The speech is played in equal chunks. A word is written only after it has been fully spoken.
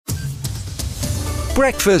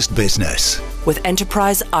Breakfast Business with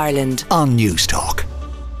Enterprise Ireland on Newstalk.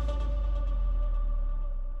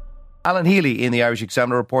 Alan Healy in the Irish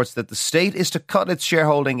Examiner reports that the state is to cut its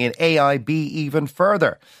shareholding in AIB even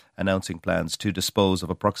further, announcing plans to dispose of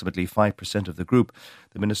approximately 5% of the group.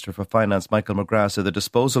 The Minister for Finance, Michael McGrath, said the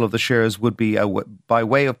disposal of the shares would be by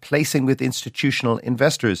way of placing with institutional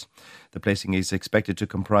investors. The placing is expected to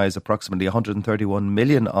comprise approximately 131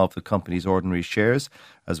 million of the company's ordinary shares.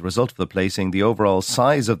 As a result of the placing, the overall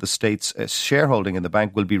size of the state's shareholding in the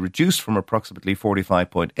bank will be reduced from approximately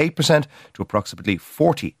 45.8% to approximately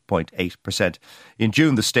 40.8%. In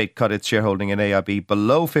June, the state cut its shareholding in AIB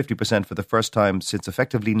below 50% for the first time since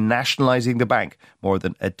effectively nationalising the bank more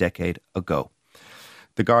than a decade ago.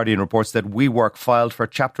 The Guardian reports that WeWork filed for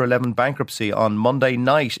Chapter 11 bankruptcy on Monday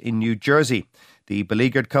night in New Jersey. The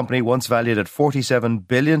beleaguered company, once valued at $47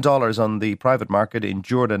 billion on the private market,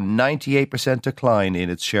 endured a 98% decline in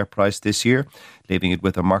its share price this year, leaving it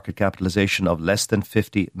with a market capitalisation of less than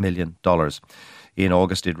 $50 million. In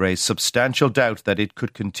August, it raised substantial doubt that it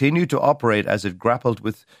could continue to operate as it grappled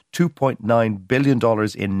with $2.9 billion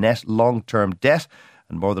in net long-term debt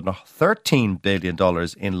and more than $13 billion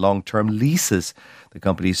in long-term leases. The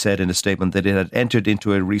company said in a statement that it had entered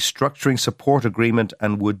into a restructuring support agreement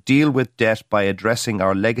and would deal with debt by addressing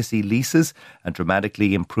our legacy leases and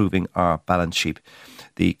dramatically improving our balance sheet.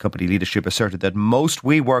 The company leadership asserted that most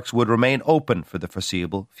WeWorks would remain open for the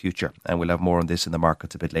foreseeable future. And we'll have more on this in the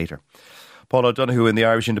markets a bit later. Paul O'Donoghue in the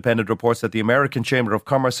Irish Independent reports that the American Chamber of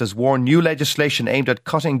Commerce has warned new legislation aimed at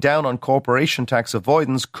cutting down on corporation tax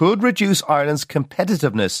avoidance could reduce Ireland's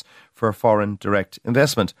competitiveness for foreign direct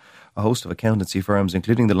investment. A host of accountancy firms,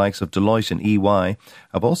 including the likes of Deloitte and EY,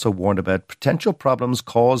 have also warned about potential problems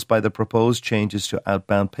caused by the proposed changes to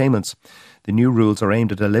outbound payments. The new rules are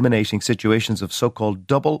aimed at eliminating situations of so-called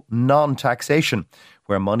double non-taxation,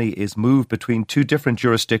 where money is moved between two different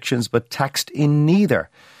jurisdictions but taxed in neither.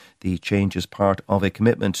 The change is part of a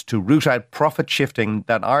commitment to root out profit shifting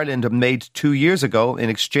that Ireland made 2 years ago in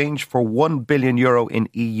exchange for €1 billion in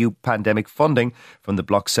EU pandemic funding from the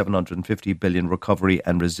Bloc 750 billion Recovery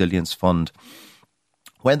and Resilience Fund.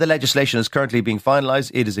 When the legislation is currently being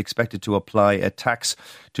finalised, it is expected to apply a tax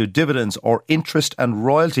to dividends or interest and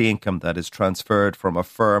royalty income that is transferred from a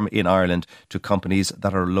firm in Ireland to companies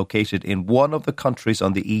that are located in one of the countries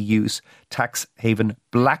on the EU's tax haven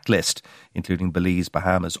blacklist, including Belize,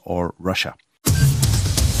 Bahamas or Russia.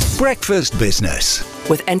 Breakfast Business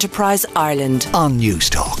with Enterprise Ireland on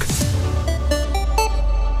Newstalk.